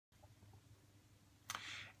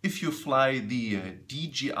if you fly the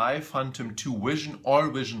DJI Phantom 2 Vision or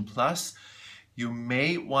Vision Plus, you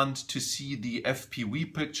may want to see the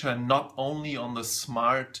FPV picture not only on the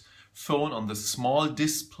smartphone, on the small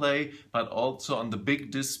display, but also on the big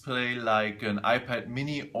display like an iPad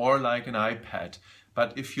mini or like an iPad.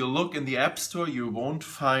 But if you look in the App Store, you won't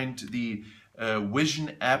find the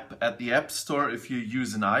Vision app at the App Store if you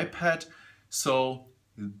use an iPad. So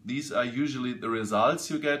these are usually the results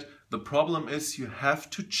you get. The problem is you have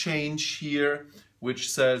to change here, which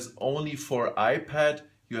says only for iPad.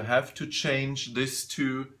 You have to change this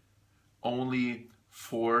to only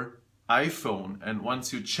for iPhone. And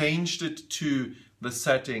once you changed it to the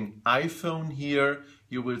setting iPhone here,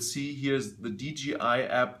 you will see here's the DJI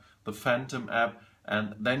app, the Phantom app,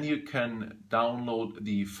 and then you can download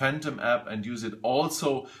the Phantom app and use it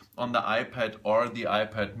also on the iPad or the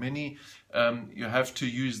iPad mini. You have to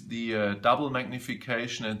use the double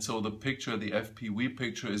magnification, and so the picture, the FPV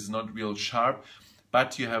picture, is not real sharp,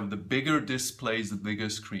 but you have the bigger displays, the bigger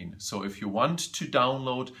screen. So if you want to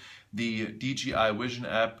download the DJI Vision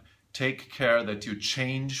app, take care that you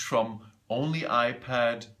change from only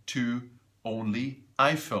iPad to only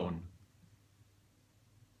iPhone.